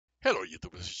Hello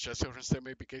YouTube, this is Chester from STEM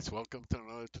APKs. Welcome to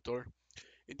another tutorial.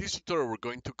 In this tutorial, we're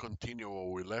going to continue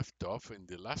where we left off. In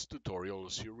the last tutorial,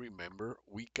 as you remember,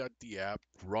 we got the app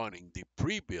running, the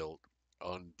pre-build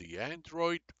on the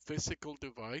Android physical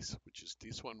device, which is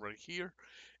this one right here,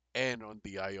 and on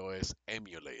the iOS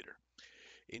emulator.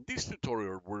 In this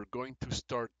tutorial, we're going to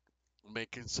start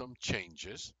making some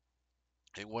changes.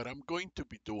 And what I'm going to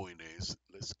be doing is,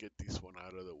 let's get this one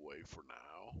out of the way for now.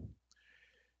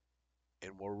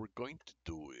 And what we're going to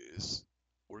do is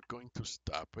we're going to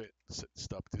stop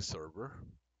the server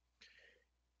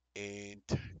and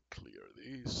clear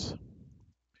these.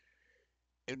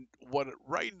 And what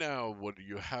right now, what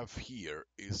you have here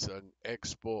is an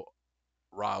Expo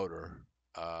router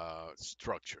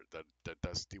structure.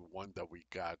 That's the one that we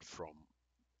got from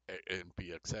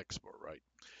NPX Expo, right?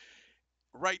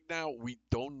 Right now, we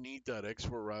don't need that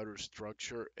Expo router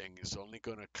structure, and it's only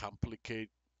going to complicate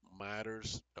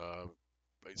matters.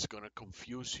 It's going to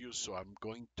confuse you, so I'm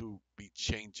going to be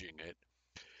changing it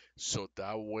so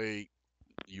that way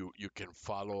you can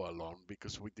follow along,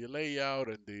 because with the layout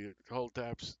and the whole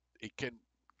tabs, it can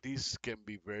this can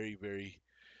be very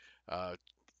uh,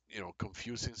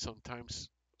 confusing sometimes.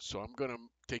 So I'm going to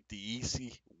take the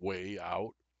easy way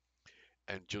out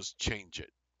and just change it.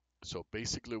 So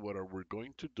basically what we're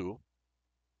going to do,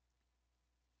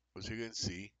 as you can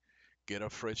see, get a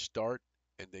fresh start,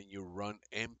 and then you run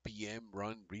npm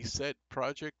run reset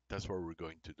project. That's what we're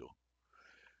going to do,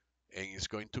 and it's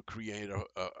going to create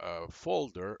a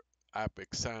folder, app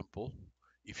example,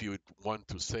 if you want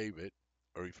to save it,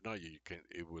 or if not,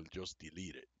 it will just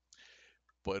delete it.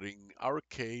 But in our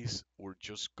case, we're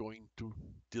just going to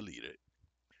delete it.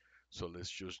 So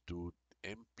let's just do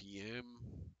npm,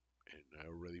 and I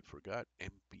already forgot,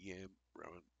 npm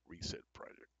run reset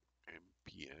project,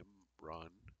 npm run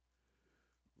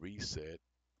reset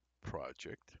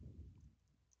project,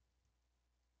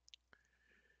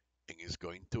 and it's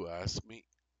going to ask me,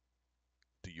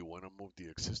 do you want to move the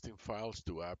existing files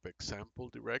to app example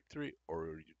directory,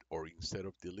 or instead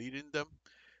of deleting them?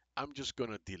 I'm just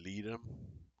going to delete them,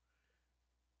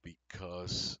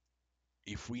 because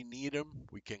if we need them,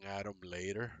 we can add them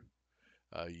later.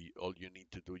 All you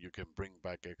need to do, you can bring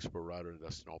back Expo router,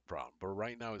 that's no problem. But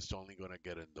right now, it's only going to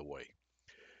get in the way.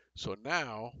 So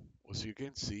now, as you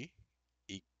can see,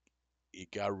 it,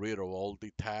 it got rid of all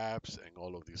the tabs and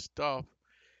all of this stuff.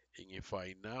 And if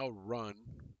I now run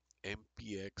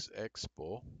npx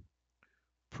expo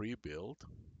prebuild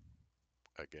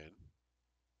again,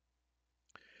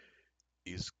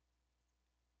 is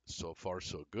so far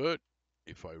so good.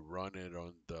 If I run it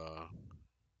on the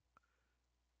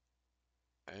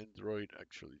Android,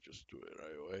 actually just do it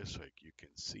iOS so you can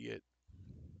see it,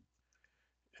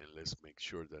 and let's make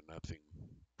sure that nothing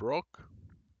broke.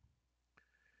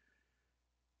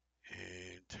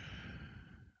 And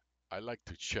I like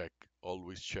to check,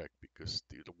 always check, because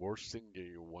the worst thing that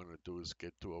you want to do is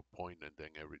get to a point and then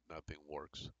nothing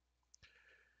works.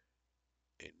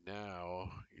 And now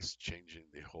it's changing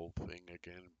the whole thing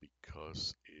again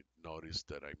because it noticed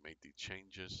that I made the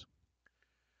changes.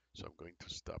 So I'm going to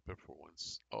stop it for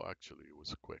once. Oh, actually, it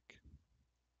was quick.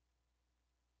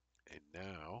 And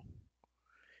now,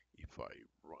 if I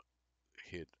run,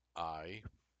 hit I,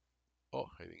 oh,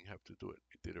 I didn't have to do it.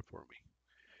 It did it for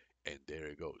me. And there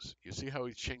it goes. You see how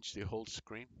it changed the whole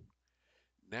screen?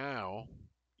 Now,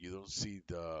 you don't see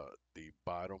the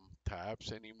bottom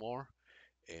tabs anymore,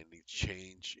 and it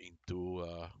changed into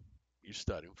you're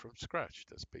starting from scratch.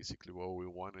 That's basically what we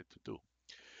wanted to do.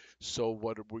 So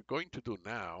what we're going to do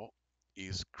now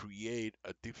is create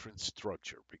a different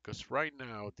structure, because right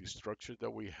now the structure that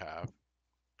we have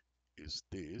is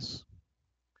this.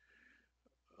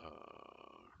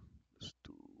 Let's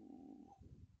do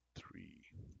 3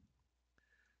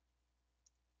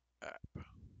 app.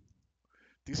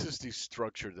 This is the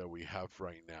structure that we have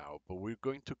right now, but we're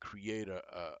going to create a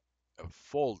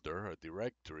folder, a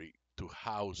directory to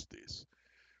house this.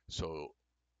 So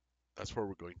that's what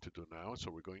we're going to do now. So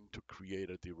we're going to create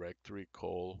a directory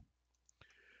called,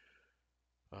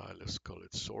 let's call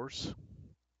it source.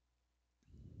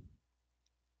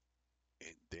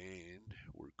 And then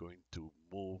we're going to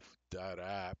move that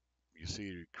app. You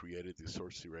see, we created the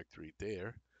source directory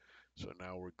there. So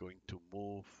now we're going to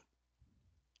move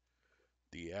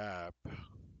the app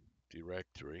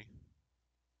directory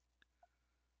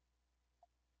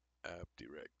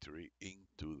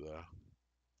into the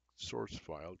source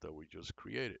file that we just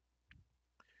created.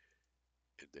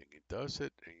 And then it does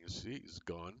it, and you see it's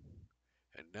gone.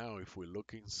 And now if we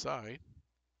look inside,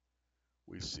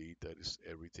 we see that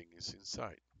everything is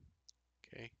inside.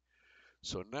 Okay,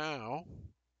 so now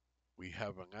we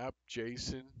have an app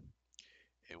JSON,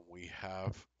 and we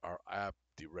have our app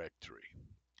directory.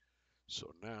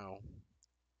 So now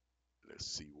let's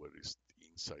see what is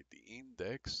inside the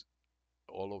index.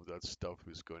 All of that stuff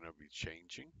is going to be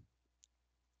changing.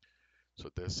 So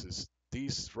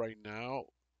this right now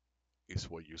is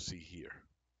what you see here.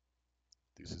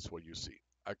 This is what you see.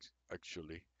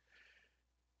 Actually,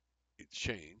 it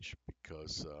changed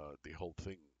because the whole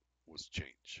thing was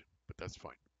changed, but that's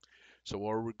fine. So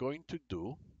what we're going to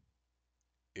do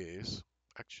is,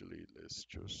 actually, let's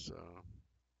just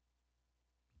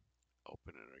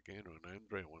open it again on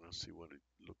Android. I want to see what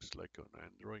it looks like on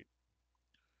Android,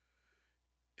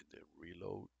 and then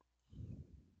reload.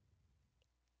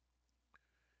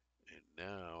 And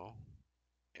now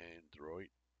Android,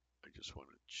 I just want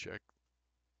to check.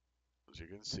 As you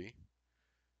can see,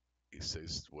 it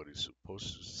says what it's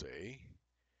supposed to say.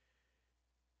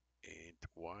 And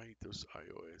why does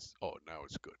iOS? Oh, now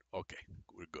it's good. Okay,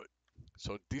 we're good.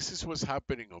 So this is what's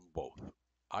happening on both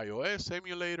iOS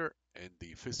emulator and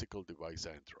the physical device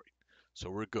Android. So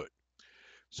we're good.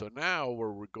 So now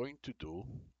what we're going to do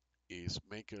is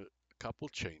make a couple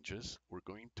changes. We're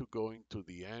going to go into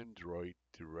the Android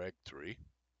directory,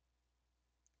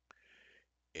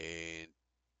 and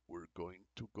we're going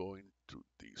to go into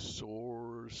the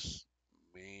source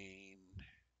main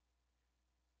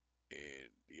and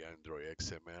the Android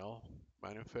XML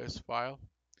manifest file,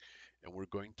 and we're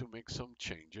going to make some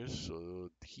changes. So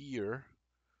here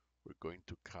we're going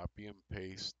to copy and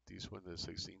paste this one that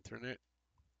says internet,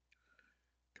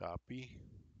 copy,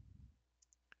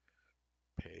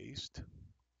 paste,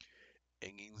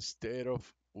 and instead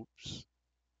of, oops,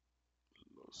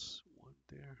 lost one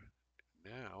there.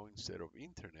 Now instead of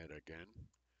internet again,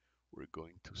 we're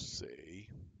going to say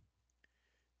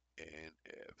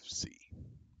NFC.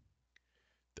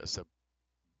 That's a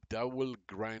that will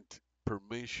grant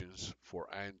permissions for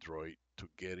Android to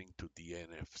get into the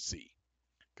NFC,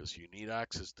 because you need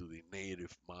access to the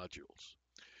native modules.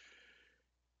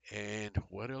 And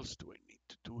what else do I need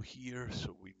to do here?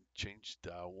 So we change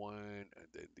that one, and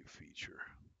then the feature.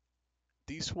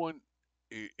 This one,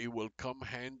 it will come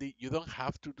handy. You don't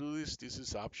have to do this. This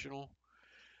is optional,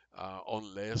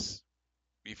 unless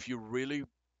if you're really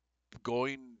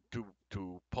going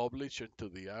to publish into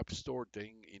the App Store,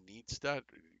 then it needs that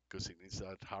because it needs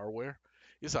that hardware.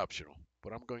 It's optional,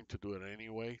 but I'm going to do it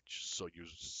anyway, just so you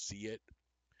see it.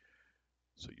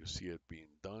 So you see it being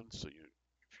done. So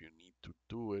if you need to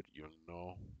do it, you'll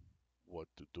know what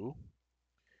to do.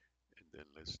 And then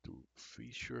let's do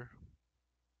feature,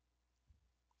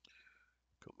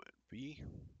 Command V,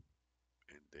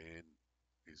 and then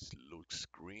it looks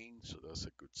green, so that's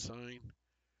a good sign.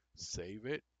 Save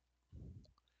it,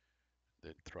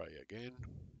 then try again,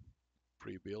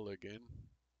 pre-build again.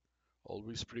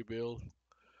 Always pre-build.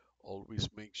 Always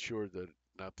make sure that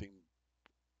nothing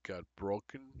got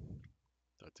broken,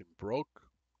 nothing broke.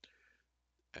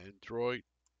 Android,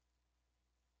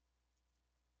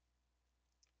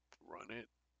 run it.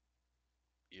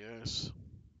 Yes.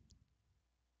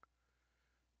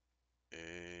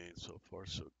 And so far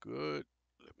so good.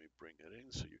 Let me bring it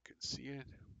in so you can see it.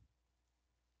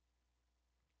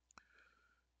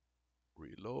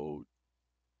 Reload.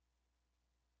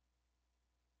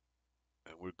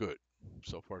 And we're good.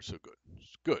 So far so good.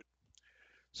 It's good.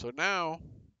 So now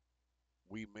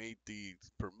we made the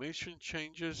permission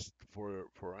changes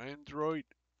for Android.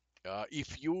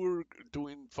 If you're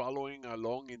following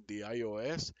along in the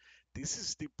iOS, this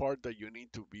is the part that you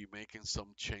need to be making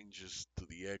some changes to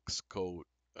the Xcode,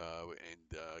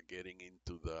 and getting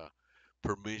into the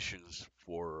permissions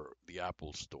for the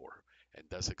Apple Store. And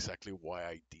that's exactly why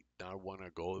I did not want to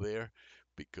go there,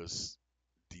 because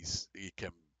it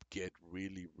can get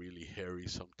really, really hairy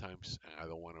sometimes, and I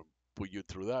don't want to put you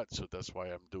through that. So that's why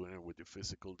I'm doing it with the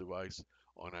physical device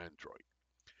on Android.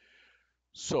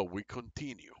 So we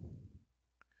continue.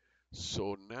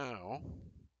 So now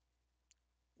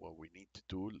what we need to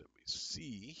do, let me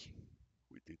see.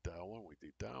 We did that one, we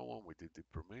did that one, we did the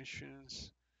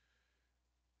permissions.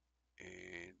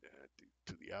 And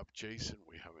to the app JSON,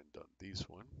 we haven't done this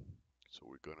one. So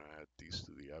we're gonna add this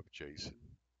to the app JSON.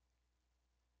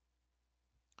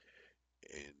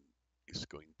 And it's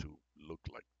going to look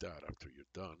like that after you're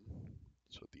done.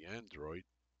 So the Android,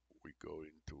 we go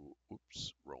into,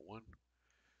 oops, wrong one,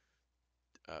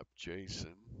 app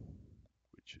JSON,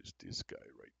 which is this guy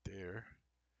right there.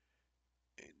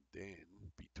 And then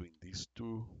between these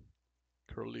two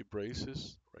curly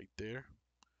braces right there,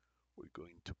 we're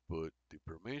going to put the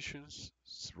permissions.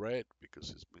 It's red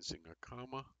because it's missing a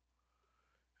comma.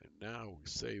 And now we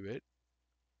save it.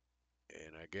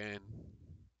 And again,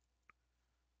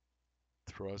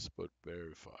 trust but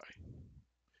verify.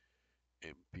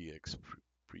 MPX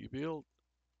Prebuild,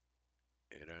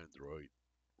 and Android.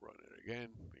 Run it again.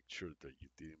 Make sure that you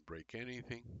didn't break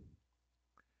anything.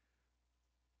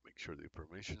 Make sure the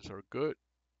permissions are good.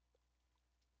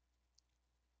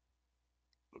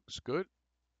 Looks good.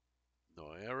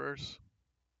 No errors.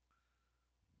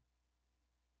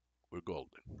 We're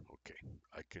golden. Okay,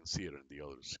 I can see it on the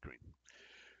other screen.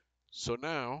 So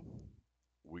now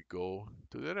we go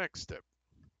to the next step.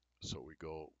 So we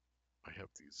go, I have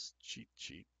this cheat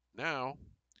sheet. Now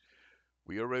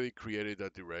we already created a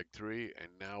directory, and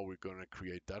now we're going to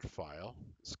create that file.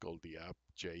 It's called the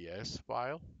app.js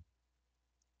file.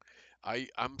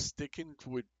 I'm sticking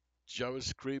with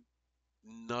JavaScript,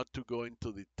 not to go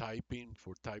into the typing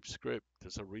for TypeScript.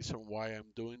 There's a reason why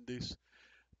I'm doing this,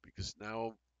 because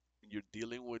now you're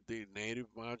dealing with the native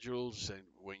modules, and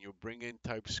when you bring in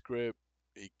TypeScript,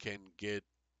 it can get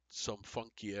some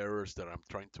funky errors that I'm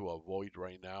trying to avoid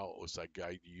right now as I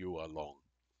guide you along.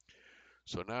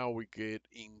 So now we get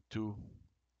into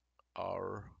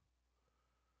our,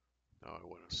 now I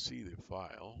want to see the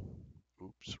file.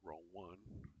 Oops, wrong one.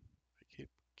 I keep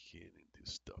getting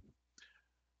this stuff.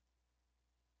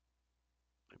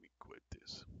 Let me quit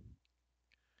this.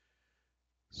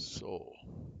 So,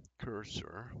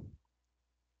 cursor,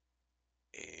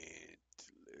 and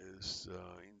let's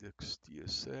index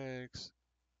tsx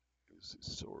is the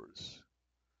source.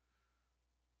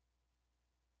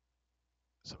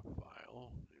 It's a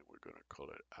file, and we're going to call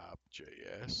it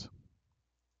app.js.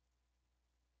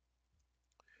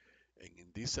 And in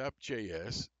this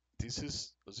app.js, this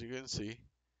is, as you can see,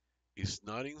 it's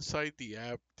not inside the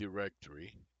app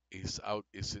directory. It's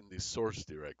in the source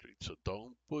directory. So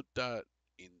don't put that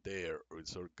in there, or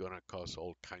it's gonna cause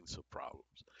all kinds of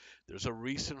problems. There's a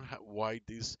reason why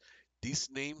these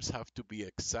names have to be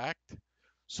exact.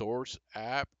 Source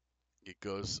app,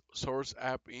 because source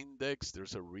app index,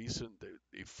 there's a reason that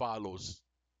it follows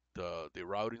the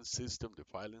routing system, the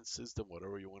filing system,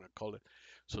 whatever you want to call it.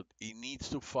 So it needs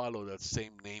to follow that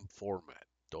same name format.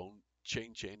 Don't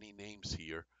change any names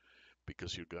here,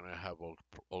 because you're gonna have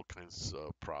all kinds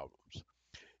of problems.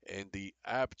 And the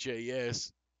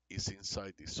app.js is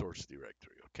inside the source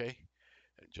directory, okay?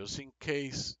 And just in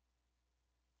case,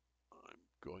 I'm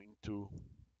going to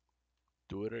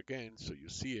do it again so you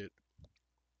see it.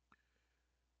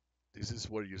 This is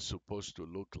what you're supposed to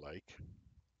look like.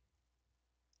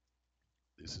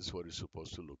 This is what it's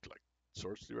supposed to look like.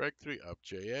 Source directory,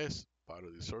 app.js, part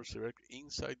of the source directory,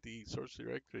 inside the source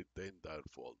directory, then that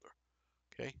folder,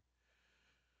 okay?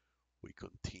 We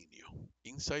continue.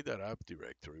 Inside that app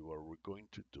directory, what we're going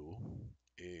to do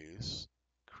is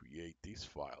create this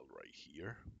file right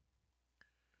here.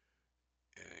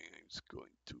 And it's going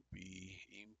to be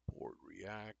import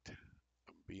React.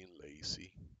 I'm being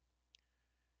lazy.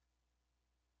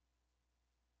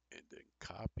 And then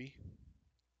copy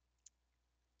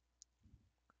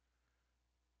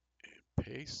and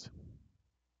paste.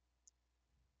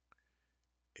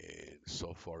 And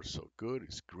so far so good.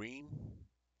 It's green.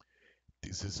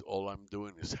 This is all I'm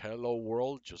doing is hello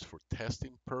world, just for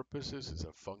testing purposes. It's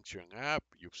a function app.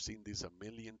 You've seen this a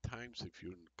million times if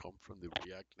you come from the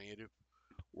React Native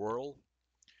world.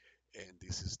 And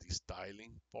this is the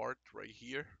styling part right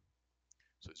here.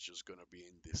 So it's just going to be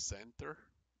in the center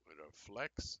with a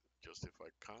flex, justify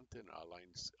content,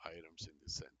 aligns items in the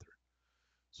center.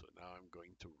 So now I'm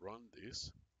going to run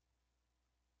this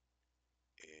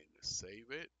and save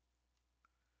it,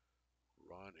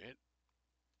 run it,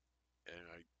 and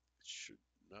I should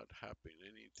not happen,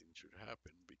 anything should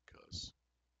happen, because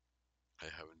I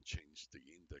haven't changed the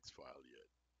index file yet.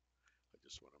 I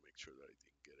just want to make sure that I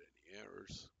didn't get any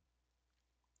errors.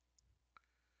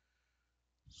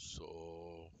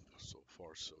 So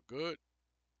far so good.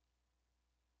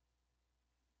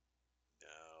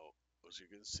 Now, as you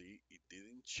can see, it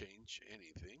didn't change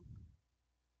anything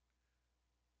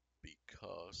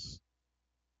because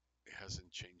it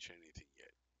hasn't changed anything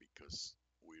yet, because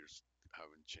we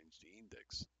haven't changed the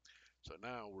index. So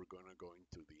now we're going to go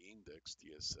into the index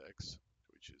tsx,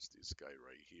 which is this guy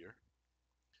right here.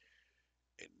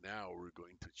 And now we're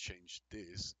going to change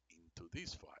this into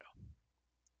this file.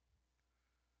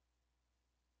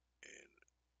 And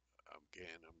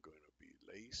again, I'm going to be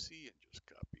lazy and just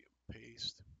copy and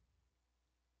paste.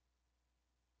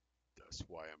 That's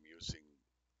why I'm using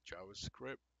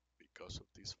JavaScript, because of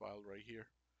this file right here.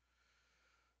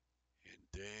 And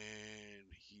then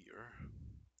here,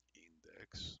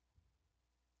 index,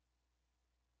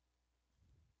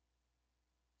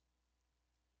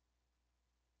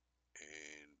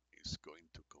 and it's going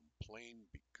to complain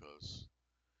because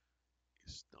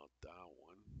it's not that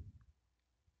one,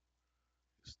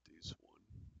 it's this one.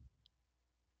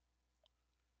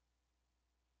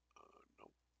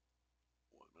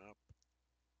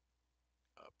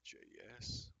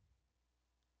 JS.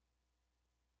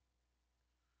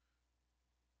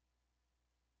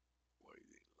 Why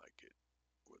didn't like it?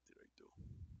 What did I do?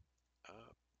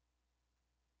 Up,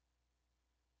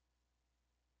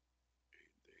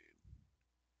 and then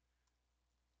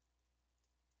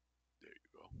there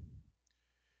you go.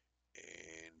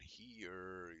 And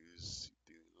here is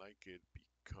didn't like it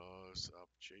because up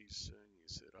JSON.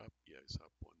 Is it up? Yeah, it's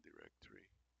up one directory.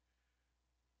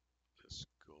 Let's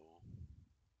go.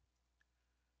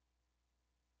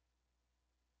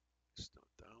 It's not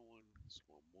that one. It's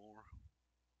one more.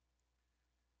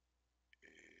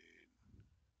 And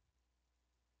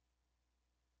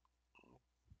up.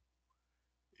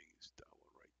 And it's that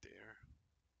one right there.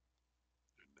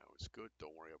 And now it's good.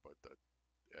 Don't worry about that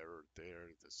error there.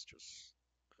 That's just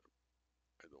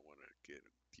I don't want to get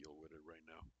deal with it right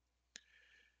now.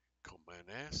 Command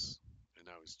S, and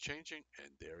now it's changing, and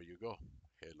there you go.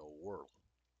 Hello world.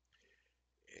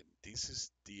 And this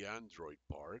is the Android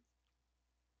part.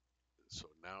 So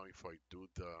now if I do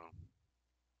the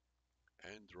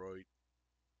Android,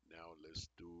 now let's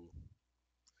do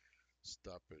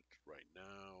stop it right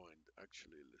now, and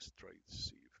actually let's try to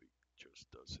see if it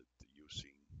just does it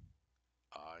using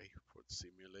I for the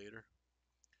simulator,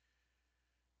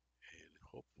 and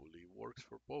hopefully it works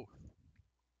for both.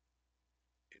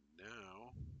 And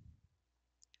now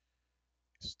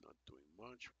it's not doing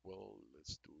much. Well,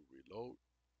 let's do reload,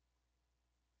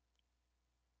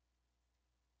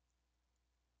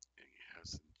 and it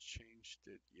hasn't changed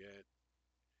it yet.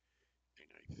 And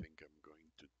I think I'm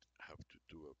going to have to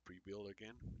do a pre-build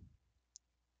again.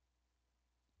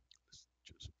 Let's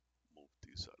just move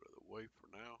this out of the way for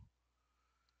now.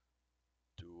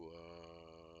 Do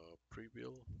a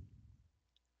pre-build.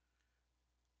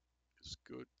 It's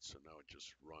good. So now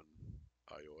just run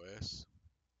iOS.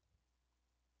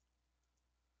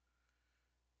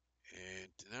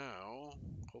 And now,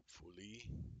 hopefully,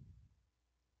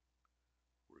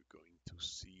 we're going to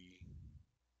see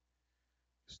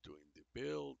it's doing the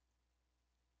build.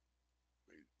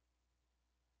 We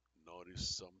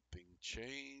notice something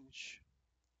change.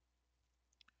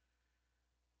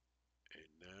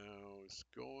 And now it's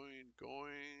going.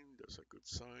 That's a good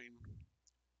sign.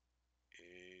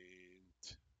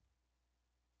 And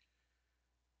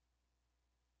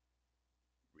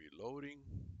reloading.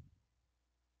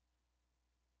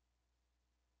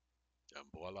 And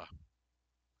voila.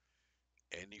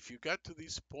 And if you got to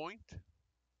this point,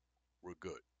 we're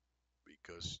good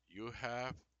because you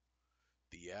have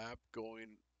the app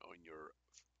going on your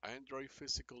Android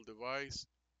physical device,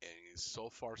 and it's so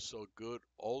far so good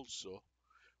also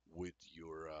with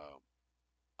your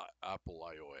Apple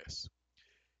iOS.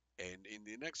 And in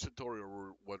the next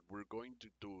tutorial, what we're going to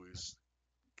do is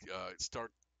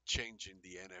start changing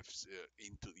the NFC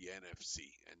into the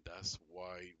NFC, and that's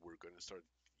why we're going to start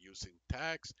using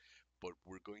tags. But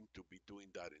we're going to be doing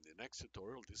that in the next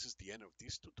tutorial. This is the end of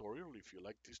this tutorial. If you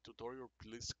like this tutorial,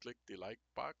 please click the like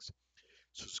box,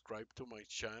 subscribe to my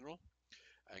channel,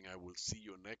 and I will see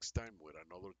you next time with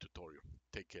another tutorial.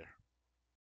 Take care.